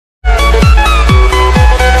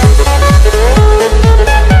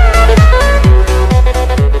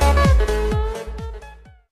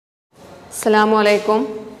Assalamualaikum.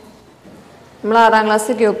 നമ്മൾ 6ാം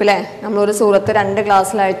class ഗ്രൂപ്പിലെ നമ്മൾ ഒരു സൂറത്ത് രണ്ട്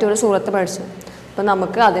ക്ലാസ്സിലായിട്ട് ഒരു സൂറത്ത് പഠിച്ചു. അപ്പോൾ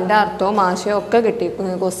നമുക്ക് അതിന്റെ അർത്ഥവും ആശയവും ഒക്കെ കിട്ടി.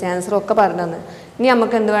 ക്വസ്റ്റ്യൻ ആൻസർ ഒക്കെ പറഞ്ഞു തന്നു. ഇനി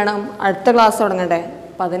നമുക്ക് എന്ത് വേണം? അടുത്ത ക്ലാസ് തുടങ്ങണ്ടേ?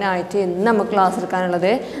 അപ്പോൾ അതിനായിട്ട് ഇന്ന് നമുക്ക് ക്ലാസ്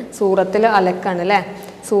എടുക്കാനുള്ളത് സൂറത്തുൽ അലക്കാണ് അല്ലേ?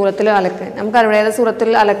 സൂറത്തുൽ അലക്ക്. നമുക്ക് അറിയാതെ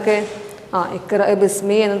സൂറത്തുൽ അലക്ക് ഇഖ്റ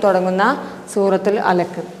ബിസ്മി എന്ന് തുടങ്ങുന്ന സൂറത്തുൽ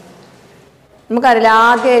അലക്ക്. നമുക്കറിയില്ല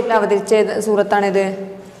ആദ്യമായിട്ട് അവതരിച്ച സൂറത്താണിത്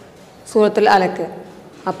സൂറത്തുൽ അലക്ക്.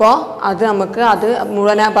 അപ്പോൾ അത് നമുക്ക് അത്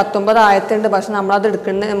മുഴുവനാ 19 ആയത്തുണ്ട്. പക്ഷെ നമ്മളത്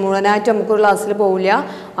എടുക്കുന്നത് മുഴുവനായിട്ട് നമുക്ക് ഒരു ക്ലാസ്സിൽ പോവില്ല.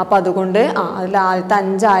 അപ്പോൾ അതുകൊണ്ട് അതിൽ ആദ്യത്തെ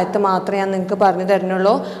 5 ആയത്ത് മാത്രമേ ഞാൻ നിങ്ങൾക്ക് പറഞ്ഞു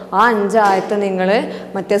തരുന്നുള്ളൂ. ആ 5 ആയത്ത് നിങ്ങൾ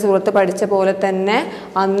മറ്റേ സൂറത്ത് പഠിച്ച പോലെ തന്നെ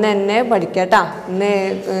അന്ന് തന്നെ പഠിക്കട്ടാ. ഇന്ന്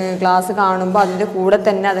ക്ലാസ് കാണുമ്പോൾ അതിൻ്റെ കൂടെ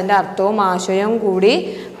തന്നെ അതിൻ്റെ അർത്ഥവും ആശയവും കൂടി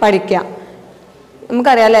പഠിക്കുക.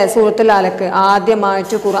 നമുക്കറിയാം അല്ലേ, സൂറത്തുൽ അലക്ക്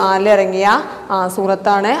ആദ്യമായിട്ട് ഖുർആനിൽ ഇറങ്ങിയ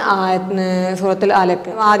സൂറത്താണ് സൂറത്തുൽ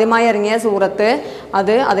അലക്ക്. ആദ്യമായി ഇറങ്ങിയ സൂറത്ത്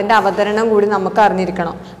അതിൻ്റെ അവതരണം കൂടി നമുക്ക്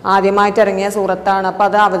അറിഞ്ഞിരിക്കണം. ആദ്യമായിട്ട് ഇറങ്ങിയ സൂറത്താണ്. അപ്പോൾ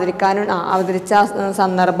അത് അവതരിച്ച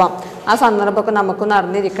സന്ദർഭം, ആ സന്ദർഭമൊക്കെ നമുക്കൊന്ന്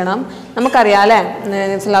അറിഞ്ഞിരിക്കണം. നമുക്കറിയാം അല്ലേ,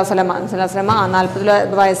 സ്വല്ലല്ലാഹു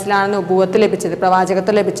 40 വയസ്സിലാണ് നുബുവത്ത് ലഭിച്ചത്,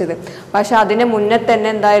 പ്രവാചകത്വം ലഭിച്ചത്. പക്ഷെ അതിന് മുന്നേ തന്നെ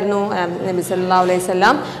എന്തായിരുന്നു? നബി സല്ലല്ലാഹു അലൈഹി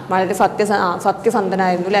വസല്ലം വളരെ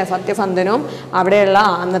സത്യസന്ധനായിരുന്നു അല്ലേ? സത്യസന്ധനും അവിടെയുള്ള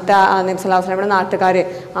അന്നത്തെ നബി സല്ലല്ലാഹു അലൈഹി വസല്ലമയുടെ നാട്ടുകാർ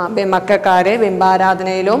മക്കക്കാർ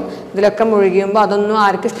ബിംബാരാധനയിലും ഇതിലൊക്കെ മുഴുകിയുമ്പോൾ അതൊന്നും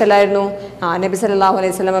ആർക്കും ഇഷ്ടമല്ലായിരുന്നു. നബി സല്ലല്ലാഹു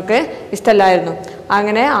അലൈഹി വസല്ലമക്ക് ഇഷ്ടമല്ലായിരുന്നു.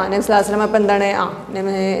 അങ്ങനെ നബി സല്ലല്ലാഹു അലൈഹി വസല്ലം ഇപ്പം എന്താണ്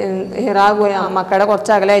ഹിറാ ഗുഹ, മക്കയുടെ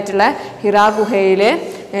കുറച്ച് അകലായിട്ടുള്ള ഹിറാ ഗുഹയിൽ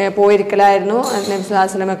പോയിരിക്കലായിരുന്നു നബി സല്ലല്ലാഹു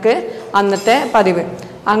അലൈഹി വസല്ലമക്ക് അന്നത്തെ പതിവ്.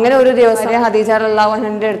 അങ്ങനെ ഒരു ദിവസം ഖദീജ റളിയല്ലാഹു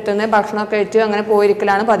അൻഹയുടെ അടുത്ത് നിന്ന് ഭക്ഷണമൊക്കെ കഴിച്ച് അങ്ങനെ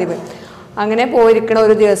പോയിരിക്കലാണ് പതിവ്. അങ്ങനെ പോയിരിക്കണ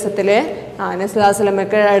ഒരു ദിവസത്തിൽ നബി സല്ലല്ലാഹു അലൈഹി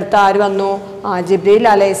വസല്ലമക്ക് അടുത്ത് ആര് വന്നു? ജിബ്രീൽ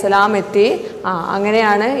അലൈഹിസ്സലാം എത്തി.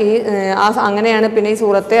 അങ്ങനെയാണ് പിന്നെ ഈ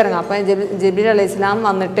സൂറത്ത് ഇറങ്ങുക. അപ്പം ജിബ്രീൽ അലൈഹിസ്സലാം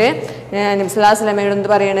വന്നിട്ട് നബി സല്ലല്ലാഹു അലൈഹി വസല്ലമയോട് എന്ത്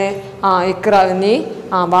പറയണേ? ഇഖ്റ, നീ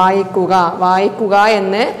വായിക്കുക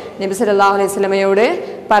എന്ന് നബി സല്ലല്ലാഹു അലൈഹി വസല്ലമയോട്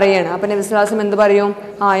പറയാണ്. അപ്പം നബി സല്ലല്ലാഹു അലൈഹി വസല്ലം എന്ത് പറയും?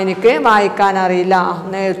 എനിക്ക് വായിക്കാൻ അറിയില്ല,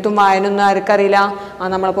 എഴുത്തും വായനൊന്നും ആർക്കറിയില്ല.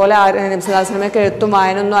 നമ്മളെ പോലെ നബി സല്ലല്ലാഹു അലൈഹി വസല്ലമയ്ക്ക് എഴുത്തും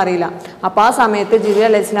വായനൊന്നും അറിയില്ല. അപ്പോൾ ആ സമയത്ത് ജിബ്രീൽ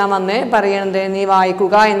അലൈഹിസ്സലാം വന്ന് പറയണത് നീ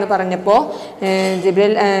വായിക്കുക എന്ന് പറഞ്ഞപ്പോൾ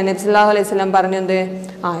നബി സല്ലല്ലാഹു അലൈഹി വസല്ലം പറഞ്ഞത്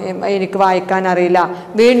എനിക്ക് വായിക്കാൻ അറിയില്ല.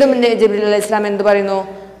 വീണ്ടും ജിബ്രീൽ അലൈഹിസ്സലാം എന്ത് പറയുന്നു?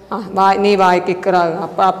 നീ വായിക്കുക.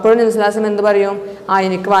 അപ്പോഴും നബി സല്ലല്ലാഹു അലൈഹി വസല്ലം എന്ത് പറയും?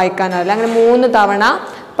 എനിക്ക് വായിക്കാൻ അറിയില്ല. അങ്ങനെ 3 തവണ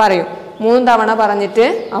പറയും. 3 തവണ പറഞ്ഞിട്ട്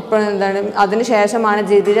അപ്പോൾ എന്താണ് അതിന് ശേഷമാണ്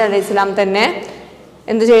ജിബ്രീൽ അലൈഹിസ്സലാം തന്നെ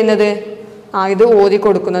എന്ത് ചെയ്യുന്നത്? ഇത് ഓതി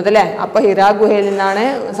കൊടുക്കുന്നത് അല്ലേ? അപ്പോൾ ഹിറാ ഗുഹയിൽ നിന്നാണ്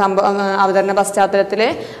അവതരണ പശ്ചാത്തലത്തിൽ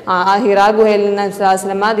ആ ഹിറാ ഗുഹയിൽ നിന്ന് നബി സല്ലല്ലാഹു അലൈഹി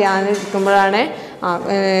വസല്ലം ധ്യാനിക്കുമ്പോഴാണ്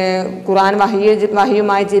ഖുർആൻ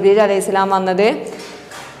വഹിയുമായി ജിബ്രീൽ അലൈഹിസ്സലാം വന്നത്.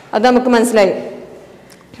 അത് നമുക്ക് മനസ്സിലായി.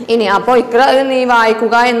 ഇനി അപ്പോൾ ഇഖ്റ നീ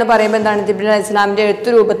വായിക്കുക എന്ന് പറയുമ്പോൾ എന്താണ്? ജിബ്രീൽ അലൈഹിസ്സലാമിൻ്റെ എഴുത്ത്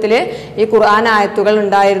രൂപത്തിൽ ഈ ഖുർആൻ ആയത്തുകൾ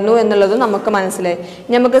ഉണ്ടായിരുന്നു എന്നുള്ളതും നമുക്ക് മനസ്സിലായി.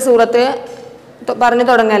 ഇനി നമുക്ക് സൂറത്ത് പറഞ്ഞു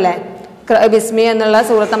തുടങ്ങല്ലേ? ബിസ്മി എന്നുള്ള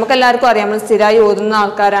സൂറത്ത് നമുക്ക് എല്ലാവർക്കും അറിയാം. നമ്മൾ സ്ഥിരമായി ഓതുന്ന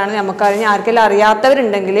ആൾക്കാരാണ്. നമുക്കറിയാം. ആർക്കെല്ലാം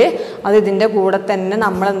അറിയാത്തവരുണ്ടെങ്കിൽ അത് ഇതിൻ്റെ കൂടെ തന്നെ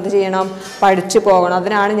നമ്മൾ എന്ത് ചെയ്യണം? പഠിച്ചു പോകണം.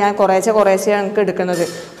 അതിനാണ് ഞാൻ കുറേശ്ശെ ഞങ്ങൾക്ക് എടുക്കുന്നത്.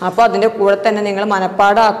 അപ്പോൾ അതിൻ്റെ കൂടെ തന്നെ നിങ്ങൾ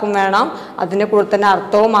മനപ്പാടാക്കും വേണം. അതിൻ്റെ കൂടെ തന്നെ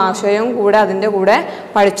അർത്ഥവും ആശയവും കൂടെ അതിൻ്റെ കൂടെ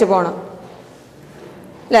പഠിച്ചു പോകണം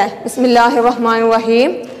അല്ലേ? ബിസ്മില്ലാഹിർ റഹ്മാനിർ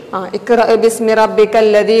റഹീം. ഇഖ്റ ബിസ്മി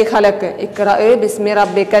റബ്ബിക്കല്ലദീ ഖലഖ്. ഇഖ്റ ബിസ്മി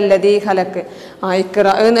റബ്ബിക്കല്ലദീ ഖലഖ്. ഇഖ്റ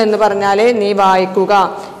എന്ന് പറഞ്ഞാൽ നീ വായിക്കുക.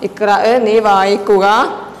 ഇഖ്റ നീ വായിക്കുക.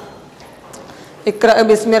 ഇഖ്റ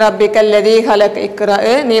ബിസ്മി റബ്ബിക്കല്ലദീ ഖലഖ്. ഇഖ്റ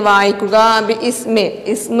നീ വായിക്കുക.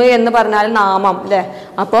 ഇസ്മി എന്ന് പറഞ്ഞാൽ നാമം അല്ലേ?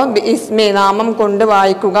 അപ്പോൾ ഇസ്മി നാമം കൊണ്ട്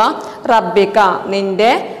വായിക്കുക. റബ്ബിക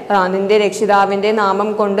നിന്റെ രക്ഷിതാവിൻ്റെ നാമം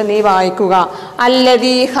കൊണ്ട് നീ വായിക്കുക.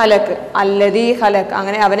 അല്ലദീ ഖലഖ്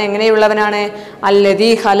അങ്ങനെ അവൻ എങ്ങനെയുള്ളവനാണ്? അല്ലദീ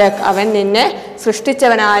ഖലഖ് അവൻ നിന്നെ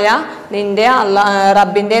സൃഷ്ടിച്ചവനായ നിന്റെ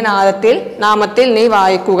റബ്ബിൻ്റെ നാമത്തിൽ നീ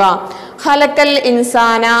വായിക്കുക. ഖലഖൽ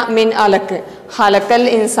ഇൻസാന മിൻ അലക്ക്. ഖലഖൽ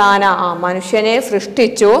ഇൻസാന മനുഷ്യനെ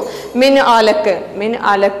സൃഷ്ടിച്ചു. മിൻ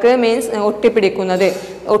അലക്ക് മീൻസ്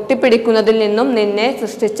ഒട്ടിപ്പിടിക്കുന്നതിൽ നിന്നും നിന്നെ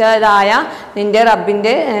സൃഷ്ടിച്ചതായ നിന്റെ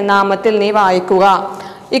റബ്ബിൻ്റെ നാമത്തിൽ നീ വായിക്കുക.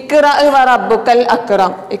 ഇഖ്റ വ റബ്ബുക്കൽ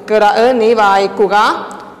അക്രം. ഇഖ്റ നീ വായിക്കുക.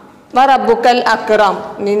 വ റബ്ബുക്കൽ അക്രം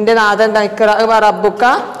നിന്റെ നാഥൻ എന്താ? ഇഖ്റ വ റബ്ബുക്ക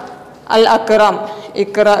അൽ അക്രം.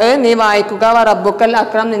 ഇഖ്റ നീ വായിക്കുക. വ റബ്ബുക്കൽ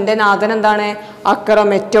അക്രം നിന്റെ നാഥൻ എന്താണ്? അക്രം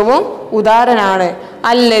ഏറ്റവും ഉദാരനാണ്.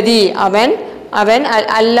 അല്ലദീ അവൻ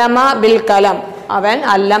അല്ലമ ബിൽ കലം. അവൻ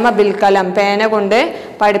അല്ലമ ബിൽ കലം പേന കൊണ്ട്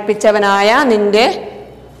പഠിപ്പിച്ചവനായ നിന്റെ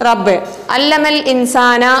റബ്ബ്. അല്ലമൽ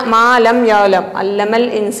ഇൻസാന മാലം യൗലം. അല്ലമൽ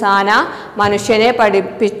ഇൻസാന മനുഷ്യനെ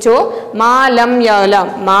പഠിപ്പിച്ചു. മാലം യൗലം.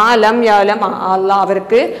 അല്ലാഹ്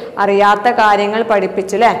അവർക്ക് അറിയാത്ത കാര്യങ്ങൾ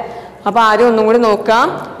പഠിപ്പിച്ചു അല്ലേ? അപ്പോൾ ആരും ഒന്നും കൂടി നോക്കാം.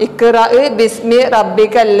 ഇഖ്റഅ ബിസ്മി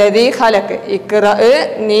റബ്ബിക്കല്ലദീ ഖലഖ്. ഇഖ്റഅ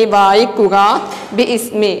നീ വായിക്കുക, ബി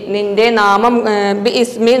ഇസ്മി നിന്റെ നാമം, ബി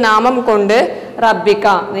ഇസ്മി നാമം കൊണ്ട്, റബ്ബിക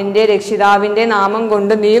നിന്റെ രക്ഷിതാവിൻ്റെ നാമം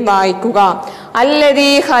കൊണ്ട് നീ വായിക്കുക. അല്ലദീ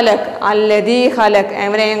ഖലഖ്. അല്ലദീ ഖലഖ്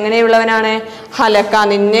എങ്ങനെയുള്ളവനാണ്? ഖലഖ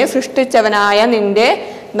നിന്നെ സൃഷ്ടിച്ചവനായ നിന്റെ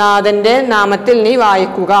നാഥന്റെ നാമത്തിൽ നീ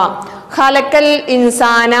വായിക്കുക. ഖലക്കൽ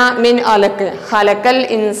ഇൻസാന മിൻ അലക്ക്. ഖലക്കൽ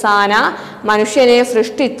ഇൻസാന മനുഷ്യനെ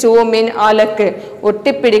സൃഷ്ടിച്ചു, മിൻ അലക്ക്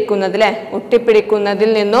ഒട്ടിപ്പിടിക്കുന്നത് അല്ലെ, ഒട്ടിപ്പിടിക്കുന്നതിൽ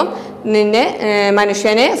നിന്നും നിന്നെ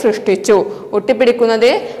മനുഷ്യനെ സൃഷ്ടിച്ചു. ഒട്ടിപ്പിടിക്കുന്നത്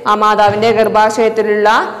ആ മാതാവിൻ്റെ ഗർഭാശയത്തിലുള്ള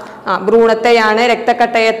ഭ്രൂണത്തെയാണ്,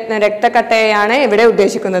 രക്തക്കട്ടയെയാണ് ഇവിടെ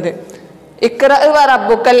ഉദ്ദേശിക്കുന്നത്. ഇഖ്റഅ വ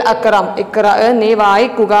റബ്ബുക്കൽ അക്രം. ഇഖ്റഅ നീ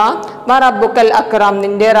വായിക്കുക, വ റബ്ബുക്കൽ അക്രം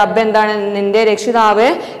നിന്റെ റബ്ബ് എന്താണ്? നിന്റെ രക്ഷിതാവ്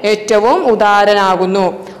ഏറ്റവും ഉദാരനാകുന്നു.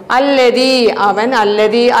 അല്ലദീ അവൻ,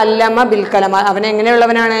 അല്ലദീ അല്ലമ ബിൽ കലം അവൻ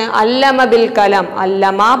എങ്ങനെയുള്ളവനാണ്? അല്ലമ ബിൽ കലം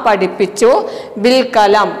അല്ലമ പഠിപ്പിച്ചു, ബിൽ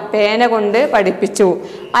കലം പേന കൊണ്ട് പഠിപ്പിച്ചു.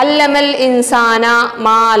 അല്ലമൽ ഇൻസാന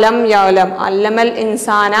മാലം യഅലം. അല്ലമൽ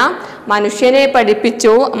ഇൻസാന മനുഷ്യനെ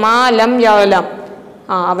പഠിപ്പിച്ചു, മാലം യഅലം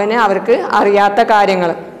അവന് അവർക്ക് അറിയാത്ത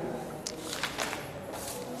കാര്യങ്ങൾ.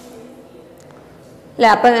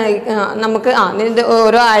 അല്ലെ, അപ്പം നമുക്ക്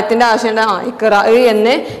ഓരോ ആയത്തിൻ്റെ ആവശ്യമുണ്ട്. ഇഖ്റഅ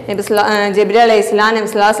എന്ന് ജിബ്രീൽ അലൈഹിസ്സലാം നബി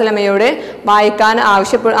സല്ലല്ലാഹു അലൈഹി വസല്ലമയോട് വായിക്കാൻ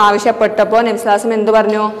ആവശ്യപ്പെട്ടപ്പോൾ നബി സല്ലല്ലാഹു അലൈഹി വസല്ലം എന്ത്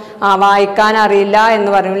പറഞ്ഞു? വായിക്കാൻ അറിയില്ല എന്ന്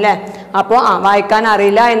പറഞ്ഞു അല്ലേ. അപ്പോൾ വായിക്കാൻ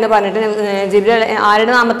അറിയില്ല എന്ന് പറഞ്ഞിട്ട് ജിബ്രീൽ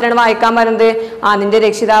ആരുടെ നാമത്തിലാണ് വായിക്കാൻ പറയുന്നത്? നിന്റെ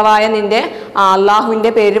രക്ഷിതാവായ നിന്റെ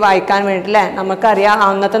അള്ളാഹുവിൻ്റെ പേര് വായിക്കാൻ വേണ്ടിയിട്ടല്ലേ. നമുക്കറിയാം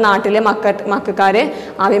അന്നത്തെ നാട്ടിലെ മക്കാർ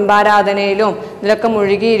ബിംബാരാധനയിലും ഇതിലൊക്കെ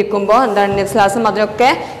മുഴുകിയിരിക്കുമ്പോൾ എന്താണ് നബി സല്ലല്ലാഹു അലൈഹി വസല്ലം അതിനൊക്കെ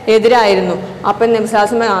എതിരായിരുന്നു. അപ്പം നബി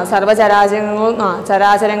സല്ലല്ലാഹു അലൈഹി വസല്ലം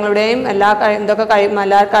ചരാചരങ്ങളുടെയും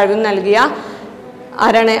എല്ലാ കഴിവും നൽകിയ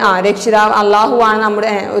ആരാണ്? രക്ഷിതാവ് അള്ളാഹുവാണ്.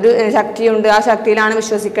 നമ്മുടെ ഒരു ശക്തിയുണ്ട്, ആ ശക്തിയിലാണ്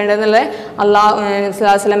വിശ്വസിക്കേണ്ടതെന്നുള്ളത് നബി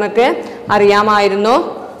സല്ലല്ലാഹു അലൈഹി വസല്ലമക്ക് അറിയാമായിരുന്നു.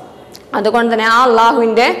 അതുകൊണ്ട് തന്നെ ആ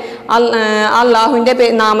അള്ളാഹുവിൻ്റെ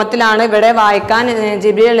നാമത്തിലാണ് ഇവിടെ വായിക്കാൻ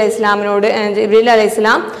ജിബ്രീൽ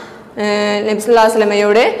അലൈഹിസ്സലാം നബി സല്ലല്ലാഹു അലൈഹി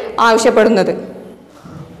വസല്ലമയോട് ആവശ്യപ്പെടുന്നത്.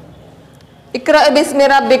 ഇഖ്റഅ ബിസ്മി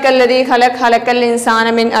റബ്ബിക്കല്ലദീ ഖലഖ്. ഖലക്കൽ ഇൻസാന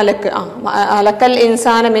മിൻ അലക്ക്. അലക്കൽ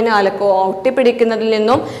ഇൻസാന മിൻ അലക്ക് ഒട്ടിപ്പിടിക്കുന്നതിൽ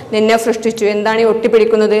നിന്നും നിന്നെ സൃഷ്ടിച്ചു. എന്താണ് ഈ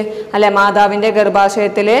ഒട്ടിപ്പിടിക്കുന്നത്? അല്ലെ, മാതാവിൻ്റെ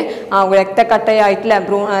ഗർഭാശയത്തിൽ രക്തക്കട്ടയായിട്ടില്ല,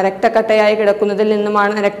 രക്തക്കട്ടയായി കിടക്കുന്നതിൽ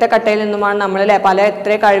നിന്നുമാണ്, രക്തക്കട്ടയിൽ നിന്നുമാണ് നമ്മളല്ലേ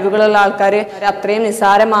എത്ര കഴിവുകളുള്ള ആൾക്കാർ അത്രയും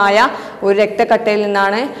നിസ്സാരമായ ഒരു രക്തക്കട്ടയിൽ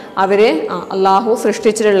നിന്നാണ് അവർ അള്ളാഹു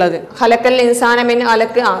സൃഷ്ടിച്ചിട്ടുള്ളത്. ഖലക്കൽ ഇൻസാന മിൻ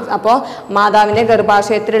അലക്ക്. അപ്പോൾ മാതാവിൻ്റെ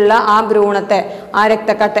ഗർഭാശയത്തിലുള്ള ആ ഭ്രൂണത്തെ, ആ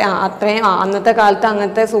രക്തക്കട്ട അത്രയും അന്നത്തെ കാലത്ത്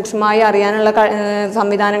അങ്ങനത്തെ സൂക്ഷ്മമായി അറിയാനുള്ള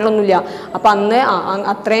സംവിധാനങ്ങളൊന്നുമില്ല. അപ്പം അന്ന്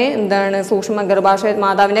അത്രയും എന്താണ്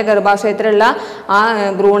മാതാവിൻ്റെ ഗർഭാശയത്തിലുള്ള ആ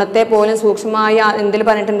ഭ്രൂണത്തെ പോലും സൂക്ഷ്മമായി എന്തിൽ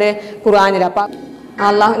പറഞ്ഞിട്ടുണ്ട്? ഖുർആനിൽ. അപ്പം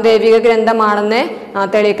അള്ളാഹു ദൈവിക ഗ്രന്ഥമാണെന്ന്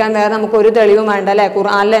തെളിയിക്കാൻ വേറെ നമുക്കൊരു തെളിവും വേണ്ട അല്ലേ.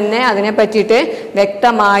 ഖുർആനിൽ തന്നെ അതിനെ പറ്റിയിട്ട്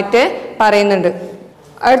വ്യക്തമായിട്ട് പറയുന്നുണ്ട്.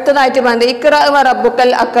 അടുത്തതായിട്ട് പറയുന്നത് ഇഖ്റഅ വ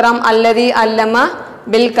റബ്ബുക്കൽ അക്രം അല്ലദീ അല്ലമ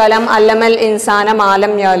ബിൽ കലം അല്ലമൽ ഇൻസാന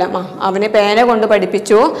മാലം യഅലം. അവന് പേന കൊണ്ട്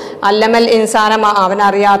പഠിപ്പിച്ചു. അല്ലമൽ ഇൻസാന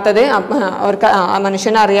അവനറിയാത്തത്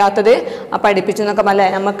മനുഷ്യനെ അറിയാത്തത് പഠിപ്പിച്ചു എന്നൊക്കെ അല്ലേ.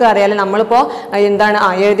 നമുക്ക് അറിയാലോ, നമ്മളിപ്പോൾ എന്താണ്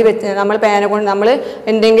എഴുതി വെച്ച് നമ്മൾ പേന കൊണ്ട് നമ്മൾ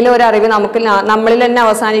എന്തെങ്കിലും ഒരു അറിവ് നമ്മളിൽ തന്നെ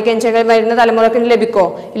അവസാനിക്കുകയും ചെയ്താൽ വരുന്ന തലമുറയ്ക്ക് ലഭിക്കോ?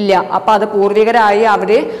 ഇല്ല. അപ്പം അത് പൂർവികരായി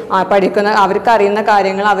അവർ അവർക്ക് അറിയുന്ന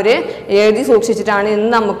കാര്യങ്ങൾ അവർ എഴുതി സൂക്ഷിച്ചിട്ടാണ്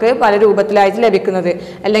ഇന്ന് നമുക്ക് പല രൂപത്തിലായിട്ട് ലഭിക്കുന്നത്.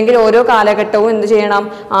 അല്ലെങ്കിൽ ഓരോ കാലഘട്ടവും എന്ത് ചെയ്യണം?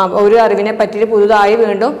 ഒരു അറിവിനെ പറ്റി പുതുതായി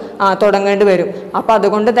വീണ്ടും തുടങ്ങേണ്ടി വരും. അപ്പൊ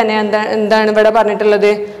അതുകൊണ്ട് തന്നെ എന്താണ് ഇവിടെ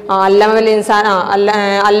പറഞ്ഞിട്ടുള്ളത്? അല്ലമൽ ഇൻസാൻ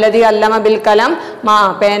അല്ലദീ അല്ലമ ബിൽ കലം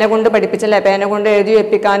പേന കൊണ്ട് പഠിപ്പിച്ചല്ലേ, പേന കൊണ്ട് എഴുതി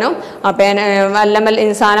വെപ്പിക്കാനും അല്ലമൽ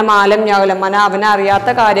ഇൻസാന മാലം യഅലം അവനെ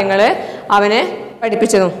അറിയാത്ത കാര്യങ്ങൾ അവനെ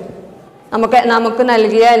പഠിപ്പിച്ചതും. നമുക്ക്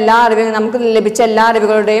നൽകിയ എല്ലാ അറിവും, നമുക്ക് ലഭിച്ച എല്ലാ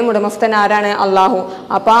അറിവുകളുടെയും ഉടമസ്ഥൻ ആരാണ്? അള്ളാഹു.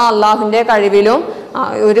 അപ്പോൾ ആ അള്ളാഹുവിൻ്റെ കഴിവിലും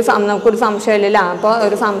നമുക്കൊരു സംശയമില്ല. അപ്പോൾ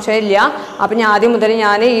ഒരു സംശയമില്ല. അപ്പം ആദ്യം മുതൽ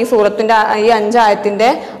ഞാൻ ഈ സൂറത്തിൻ്റെ ഈ 5 ആയത്തിൻ്റെ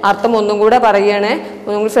അർത്ഥം ഒന്നും കൂടെ പറയുകയാണ്.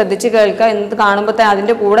 ഒന്നും കൂടി ശ്രദ്ധിച്ച് കേൾക്കുക. എന്ത് കാണുമ്പോൾ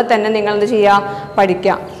അതിൻ്റെ കൂടെ തന്നെ നിങ്ങൾ എന്ത് ചെയ്യുക?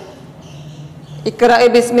 പഠിക്കുക. ഇഖ്റഅ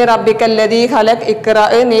ബിസ്മി റബ്ബിക്കല്ലദീ ഖലഖ്. ഇഖ്റഅ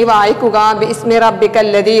നീ വായിക്കുക, ബിസ്മി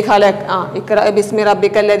റബ്ബിക്കല്ലദീ ഖലഖ്. ഇഖ്റഅ ബിസ്മി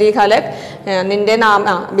റബ്ബിക്കല്ലദീ ഖലഖ് നിന്റെ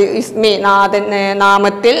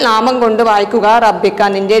നാമത്തിൽ നാമം കൊണ്ട് വായിക്കുക, റബ്ബിക്ക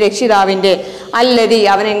നിന്റെ രക്ഷിതാവിൻ്റെ. അല്ലദീ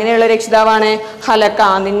അവൻ എങ്ങനെയുള്ള രക്ഷിതാവാണ്? ഖലഖ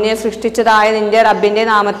നിന്നെ സൃഷ്ടിച്ചതായ നിന്റെ റബ്ബിൻ്റെ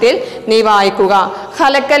നാമത്തിൽ നീ വായിക്കുക.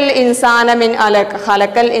 ഖലക്കൽ ഇൻസാന മിൻ അലക്.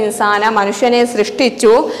 ഖലക്കൽ ഇൻസാന മനുഷ്യനെ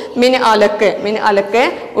സൃഷ്ടിച്ചു, മിൻ അലക്ക്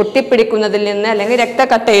ഒട്ടിപ്പിടിക്കുന്നതിൽ നിന്ന് അല്ലെങ്കിൽ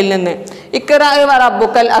രക്തക്കട്ടയിൽ നിന്ന്. ഇഖ്റഅ വ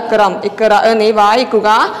റബ്ബുക്കൽ അക്രം. ഇഖ്റഅ നീ വായിക്കുക,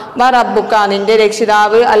 വ റബ്ബുക നിന്റെ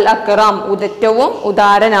രക്ഷിതാവ് അൽ അക്രം ഏറ്റവും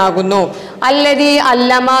ഉദാരനാകുന്നു. അല്ലദീ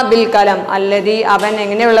അല്ലമ ബിൽ കലം. അല്ലദീ അവൻ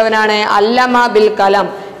എങ്ങനെയുള്ളവനാണ്? അല്ലമ ബിൽ കലം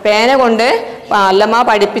പേന കൊണ്ട് അല്ലമ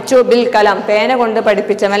പഠിപ്പിച്ചു ബിൽ കലം പേന കൊണ്ട്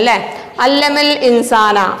പഠിപ്പിച്ചമല്ലേ. അല്ലമൽ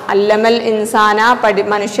ഇൻസാന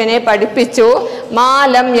മനുഷ്യനെ പഠിപ്പിച്ചു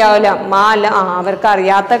മാലം യൗലം അവർക്ക്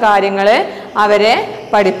അറിയാത്ത കാര്യങ്ങൾ അവരെ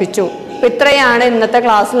പഠിപ്പിച്ചു. അപ്പം ഇത്രയാണ് ഇന്നത്തെ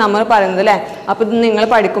ക്ലാസ്സിൽ നമ്മൾ പറയുന്നത് അല്ലേ. അപ്പോൾ ഇത് നിങ്ങൾ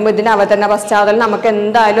പഠിക്കുമ്പോൾ ഇതിൻ്റെ അവതരണ പശ്ചാത്തലം നമുക്ക്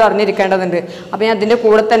എന്തായാലും അറിഞ്ഞിരിക്കേണ്ടതുണ്ട്. അപ്പോൾ ഞാൻ അതിൻ്റെ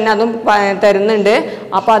കൂടെ തന്നെ അതും തരുന്നുണ്ട്.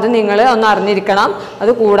 അപ്പോൾ അത് നിങ്ങൾ ഒന്ന് അറിഞ്ഞിരിക്കണം.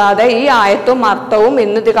 അത് കൂടാതെ ഈ ആയത്തും അർത്ഥവും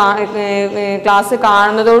ഇന്ന് ക്ലാസ്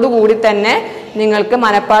കാണുന്നതോടുകൂടി തന്നെ നിങ്ങൾക്ക്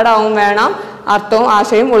മനപ്പാടാവും വേണം, അർത്ഥവും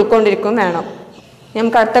ആശയവും ഉൾക്കൊണ്ടിരിക്കും വേണം.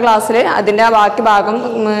 നമുക്ക് അടുത്ത ക്ലാസ്സിൽ അതിൻ്റെ ബാക്കി ഭാഗം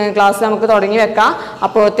ക്ലാസ് നമുക്ക് തുടങ്ങി വെക്കാം.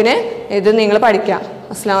 അപ്പോഴത്തിന് ഇത് നിങ്ങൾ പഠിക്കാം.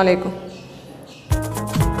 അസ്സലാമു അലൈക്കും.